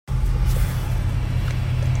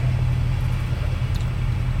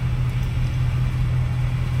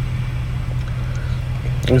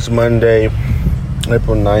It's Monday,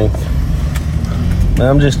 April 9th. And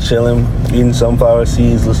I'm just chilling, eating sunflower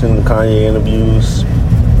seeds, listening to Kanye interviews.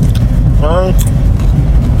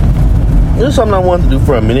 This is something I wanted to do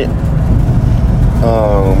for a minute.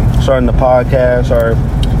 Starting the podcast, or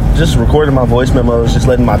just recording my voice memos, just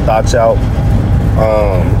letting my thoughts out,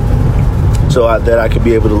 that I could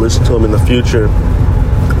be able to listen to them in the future.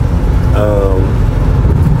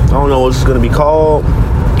 I don't know what it's going to be called,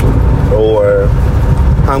 or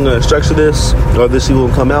how I'm going to structure this, or this will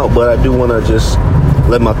come out, but I do want to just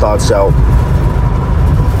let my thoughts out.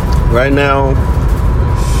 Right now,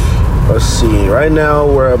 let's see. Right now,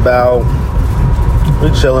 we're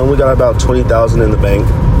chilling. We got about $20,000 in the bank.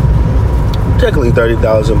 Technically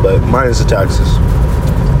 $30,000, but minus the taxes.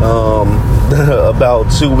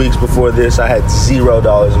 About 2 weeks before this, I had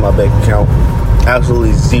 $0 in my bank account.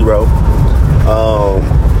 Absolutely zero.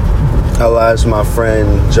 I lied to my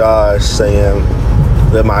friend Josh saying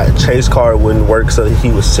that my Chase card wouldn't work, so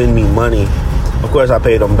he would send me money. Of course, I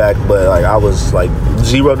paid him back, but I was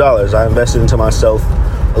 $0. I invested into myself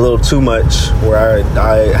a little too much, where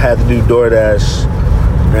I had to do DoorDash,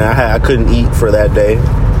 and I couldn't eat for that day.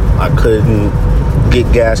 I couldn't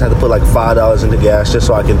get gas. I had to put $5 into gas just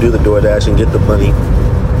so I can do the DoorDash and get the money.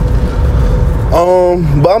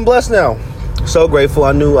 But I'm blessed now. So grateful.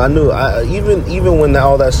 I knew. Even when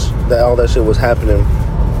all that shit was happening,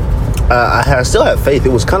 I still had faith.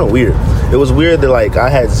 It was kind of weird. It was weird that I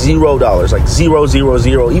had $0,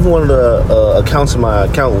 000. Even one of the accounts in my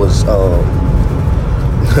account was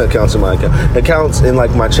accounts in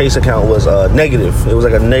my Chase account was negative. It was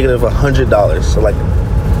a negative $100. So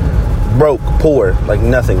broke, poor,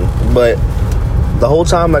 nothing. But the whole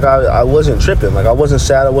time I wasn't tripping. I wasn't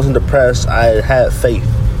sad. I wasn't depressed. I had faith.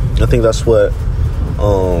 I think that's what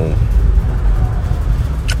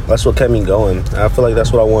kept me going. I feel like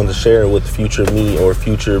that's what I wanted to share with future me or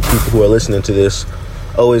future people who are listening to this.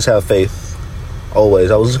 Always have faith.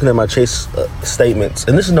 Always. I was looking at my Chase statements,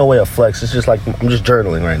 and this is no way of flex. It's just I'm just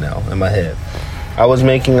journaling right now in my head. I was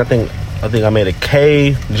making, I think I made a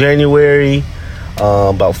K January,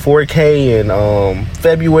 about 4K in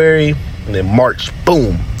February, and then March,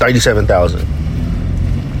 boom, 37,000.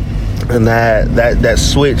 And that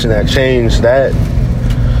switch and that change, that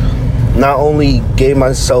not only gave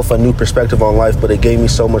myself a new perspective on life, but it gave me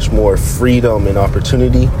so much more freedom and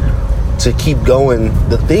opportunity to keep going.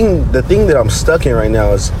 The thing that I'm stuck in right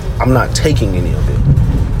now is I'm not taking any of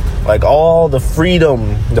it. All the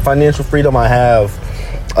freedom, the financial freedom I have.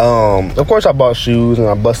 Of course, I bought shoes and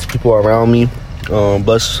I busted people around me.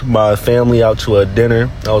 Bust my family out to a dinner.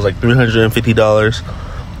 That was $350.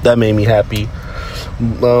 That made me happy.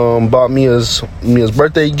 Bought Mia's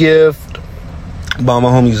birthday gift. Bought my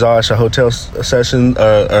homie Josh a hotel session,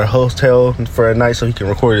 a hotel for a night so he can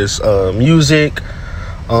record his music.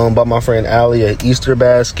 Bought my friend Allie an Easter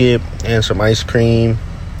basket and some ice cream.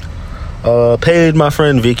 Paid my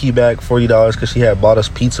friend Vicky back $40 because she had bought us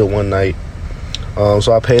pizza one night.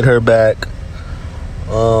 So I paid her back.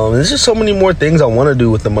 There's just so many more things I want to do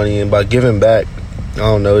with the money, and by giving back, I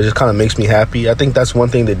don't know, it just kind of makes me happy. I think that's one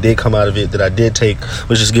thing that did come out of it that I did take,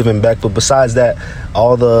 was just giving back. But besides that,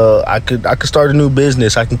 I could start a new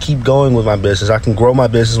business. I can keep going with my business. I can grow my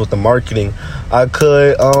business with the marketing. I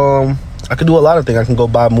could do a lot of things. I can go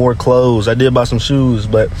buy more clothes. I did buy some shoes,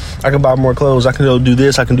 but I can buy more clothes. I can go do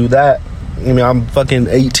this. I can do that. I'm fucking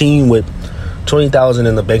 18 with $20,000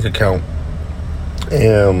 in the bank account.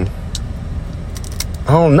 And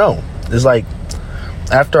I don't know. It's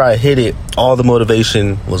after I hit it, all the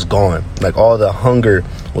motivation was gone. All the hunger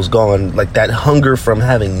was gone. That hunger from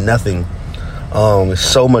having nothing is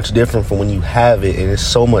so much different from when you have it, and it's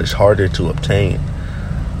so much harder to obtain.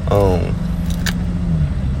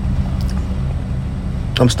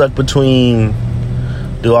 I'm stuck between,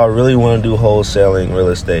 do I really want to do wholesaling real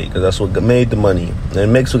estate? Because that's what made the money. And it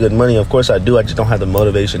makes good money. Of course I do. I just don't have the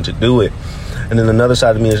motivation to do it. And then another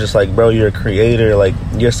side of me is just bro, you're a creator.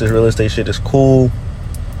 Yes, this real estate shit is cool,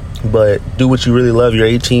 but do what you really love. You're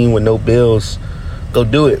 18 with no bills. Go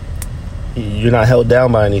do it. You're not held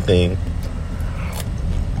down by anything.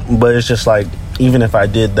 But it's just even if I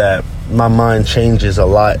did that, my mind changes a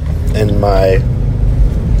lot, and my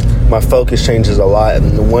focus changes a lot.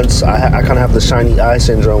 And once I kind of have the shiny eye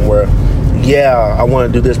syndrome where, yeah, I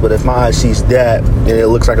want to do this, but if my eye sees that and it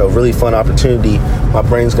looks like a really fun opportunity, my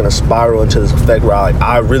brain's going to spiral into this effect where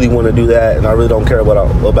I really want to do that, and I really don't care about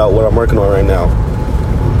what I'm working on right now.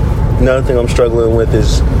 Another thing I'm struggling with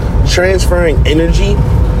is transferring energy.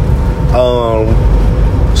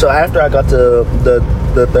 So after I got the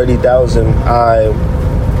 30,000, I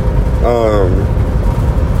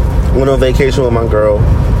went on vacation with my girl.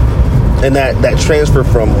 And that transfer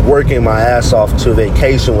from working my ass off to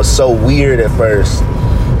vacation was so weird at first.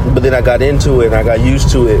 But then I got into it and I got used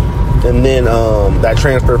to it. And then that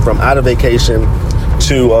transfer from out of vacation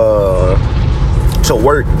to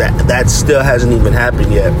work, that still hasn't even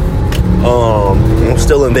happened yet. I'm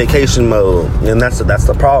still in vacation mode, and that's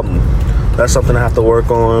the problem. That's something I have to work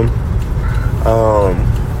on.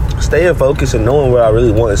 Staying focused and knowing what I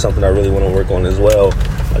really want is something I really want to work on as well.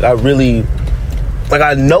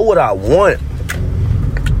 I know what I want,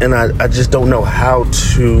 and I just don't know how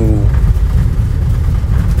to.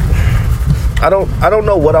 I don't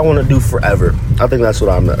know what I want to do forever. I think that's what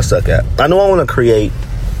I'm stuck at. I know I want to create,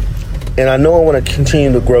 and I know I want to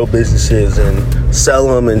continue to grow businesses and sell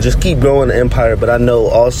them and just keep growing the empire, but I know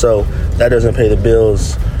also that doesn't pay the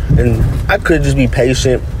bills. And I could just be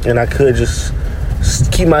patient, and I could just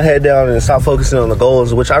keep my head down and stop focusing on the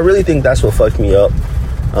goals, which I really think that's what fucked me up.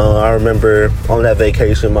 I remember on that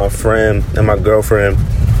vacation, my friend and my girlfriend,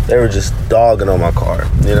 they were just dogging on my car,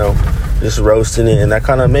 just roasting it, and that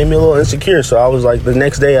kind of made me a little insecure. So I was like, the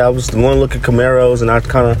next day I was going to look at Camaros, and I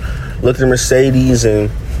kind of looked at Mercedes, and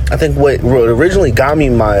I think what originally got me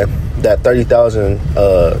that 30,000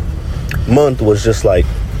 month was just like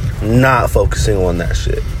not focusing on that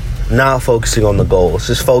shit, not focusing on the goals,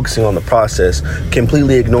 just focusing on the process,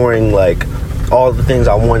 completely ignoring like all the things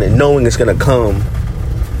I wanted, knowing it's gonna come.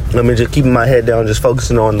 I mean, just keeping my head down, just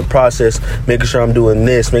focusing on the process, making sure I'm doing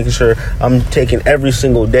this, making sure I'm taking every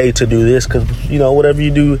single day to do this, because, whatever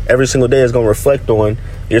you do every single day is going to reflect on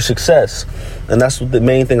your success. And that's what the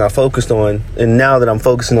main thing I focused on. And now that I'm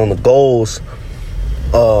focusing on the goals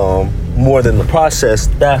more than the process,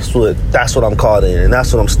 that's what I'm caught in, and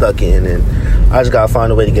that's what I'm stuck in. And I just got to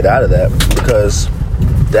find a way to get out of that, because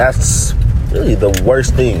that's really the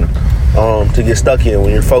worst thing to get stuck in,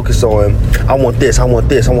 when you're focused on, I want this, I want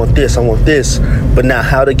this, I want this, I want this, but not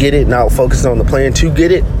how to get it, not focusing on the plan to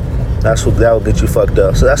get it. That'll get you fucked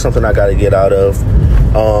up. So that's something I got to get out of.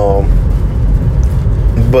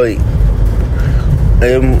 But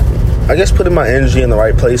I guess putting my energy in the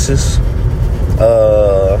right places,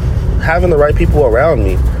 having the right people around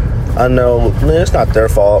me. I know, it's not their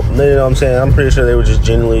fault. You know what I'm saying? I'm pretty sure they were just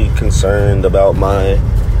genuinely concerned about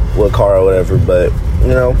what car or whatever, but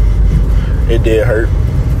it did hurt,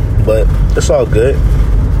 but it's all good.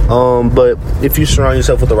 But if you surround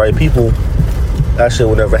yourself with the right people, that shit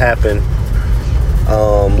will never happen.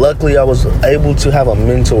 Luckily, I was able to have a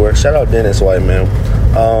mentor. Shout out Dennis White, man.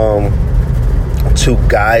 To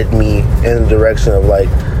guide me in the direction of like,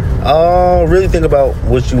 really think about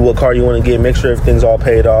what car you want to get. Make sure everything's all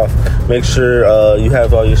paid off. Make sure you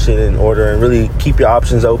have all your shit in order, and really keep your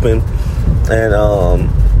options open. And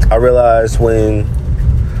I realized when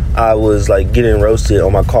I was like getting roasted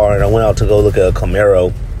on my car, and I went out to go look at a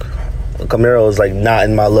Camaro. A Camaro is like not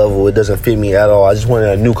in my level. It doesn't fit me at all. I just wanted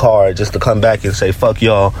a new car just to come back and say fuck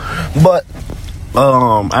y'all. But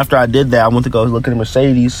after I did that, I went to go look at a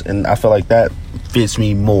Mercedes, and I felt like that fits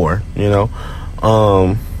me more. Yeah.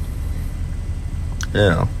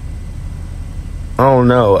 I don't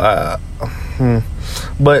know.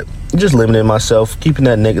 But just limiting myself, keeping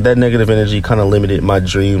that negative energy kind of limited my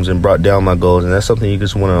dreams and brought down my goals, and that's something you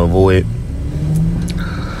just want to avoid.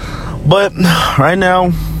 But right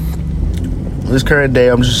now, this current day,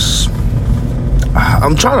 I'm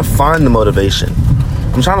trying to find the motivation.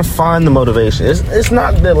 It's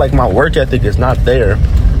not that like my work ethic is not there.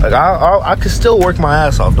 Like I can still work my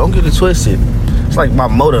ass off. Don't get it twisted. It's like my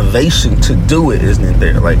motivation to do it isn't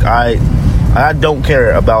there. Like I don't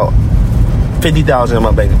care about 50,000 in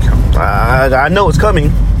my bank account. I know it's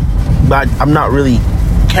coming, but I'm not really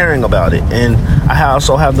caring about it. And I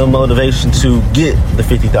also have the motivation to get the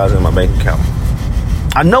 50,000 in my bank account.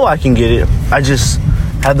 I know I can get it. I just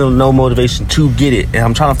have no motivation to get it. And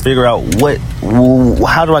I'm trying to figure out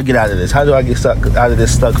how do I get out of this? How do I get out of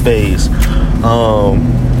this stuck phase?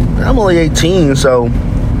 I'm only 18, so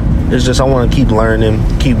it's just I want to keep learning,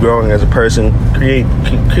 keep growing as a person,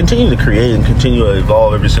 continue to create and continue to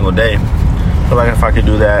evolve every single day. I feel like if I could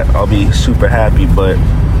do that, I'll be super happy. But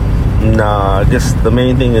nah, I guess the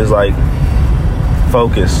main thing is like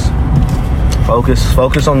focus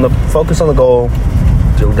on the goal.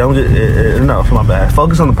 Don't get my bad.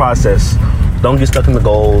 Focus on the process. Don't get stuck in the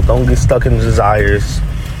goal. Don't get stuck in the desires.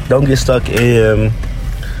 Don't get stuck in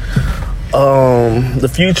the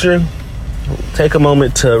future. Take a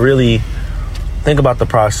moment to really think about the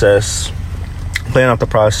process, plan out the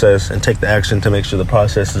process, and take the action to make sure the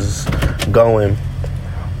process is going.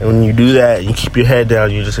 And when you do that, you keep your head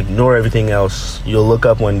down, you just ignore everything else, you'll look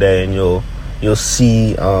up one day and you'll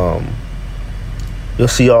see all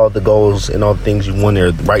the goals and all the things you want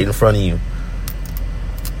there right in front of you.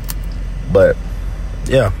 But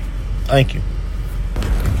yeah, thank you.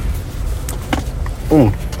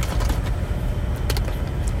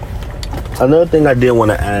 Another thing I did want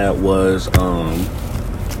to add was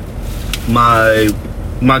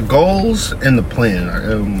my goals and the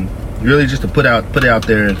plan. Really just to put it out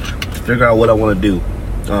there and figure out what I want to do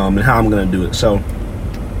and how I'm going to do it. So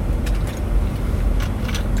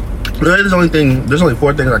really, there's only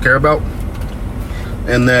 4 things I care about,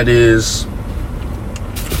 and that is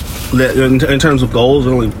that in terms of goals,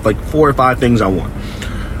 there's only like 4 or 5 things I want.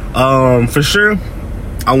 For sure,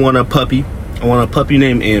 I want a puppy. I want a puppy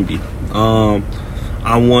named Ambi.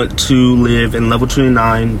 I want to live in level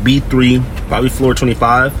 29, B3, probably floor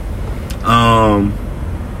 25.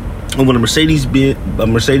 I want a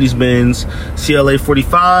Mercedes-Benz CLA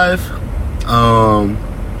 45.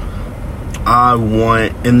 I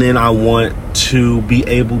want to be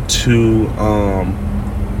able to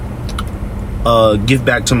give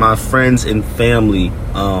back to my friends and family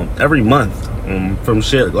every month, from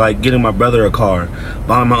shit like getting my brother a car,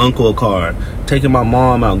 buying my uncle a car, taking my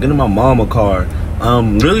mom out, getting my mom a car,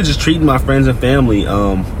 really just treating my friends and family,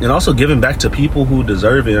 and also giving back to people who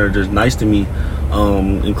deserve it or are just nice to me,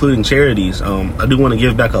 including charities. I do want to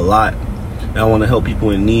give back a lot, and I want to help people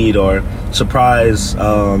in need or surprise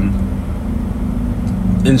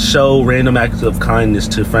and show random acts of kindness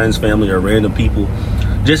to friends, family, or random people,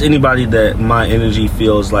 just anybody that my energy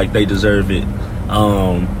feels like they deserve it.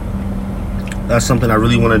 That's something I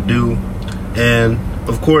really want to do. And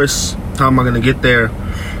of course, how am I going to get there?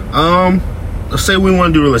 Let's say we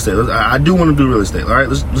want to do real estate. I do want to do real estate. All right,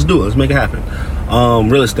 let's do it. Let's make it happen.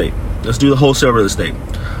 Real estate. Let's do the wholesale real estate.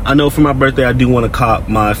 I know for my birthday, I do want to cop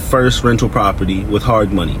my first rental property with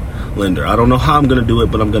hard money lender. I don't know how I'm going to do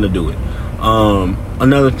it, but I'm going to do it.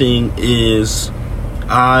 Another thing is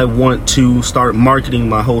I want to start marketing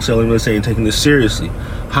my wholesaling real estate and taking this seriously.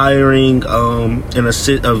 Hiring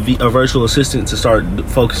a virtual assistant to start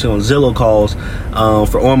focusing on Zillow calls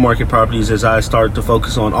for on-market properties as I start to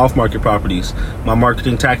focus on off-market properties. My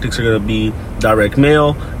marketing tactics are going to be direct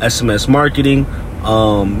mail, SMS marketing,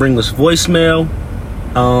 ringless voicemail,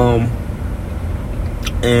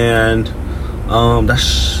 and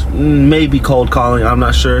that's maybe cold calling. I'm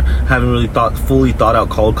not sure. Haven't really fully thought out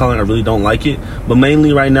cold calling. I really don't like it. But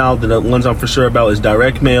mainly right now, the ones I'm for sure about is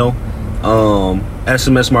direct mail,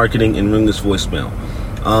 SMS marketing, and ringless voicemail.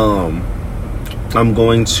 I'm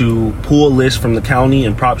going to pull a list from the county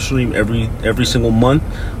and prop stream every single month,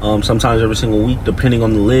 sometimes every single week, depending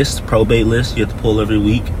on the list. Probate list you have to pull every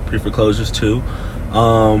week. Pre-foreclosures too.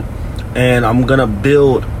 And I'm gonna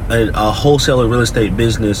build a wholesaler real estate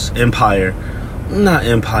business empire. Not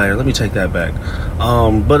empire, let me take that back.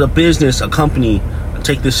 But a business, a company,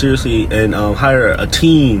 take this seriously and hire a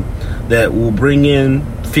team that will bring in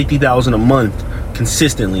 $50,000 a month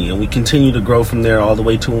consistently, and we continue to grow from there all the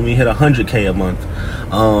way to when we hit $100K a month.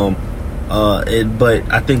 But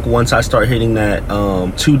I think once I start hitting that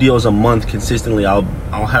 2 deals a month consistently, I'll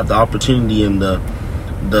have the opportunity and the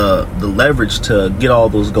leverage to get all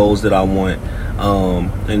those goals that I want,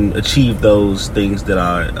 and achieve those things that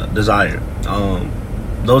I desire.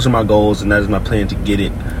 Those are my goals, and that is my plan to get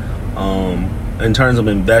it. In terms of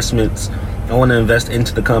investments, I want to invest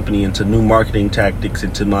into the company, into new marketing tactics,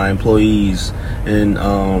 into my employees, and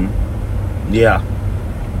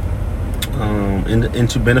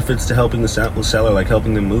into benefits to helping the seller, like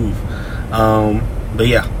helping them move. But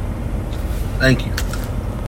yeah, thank you.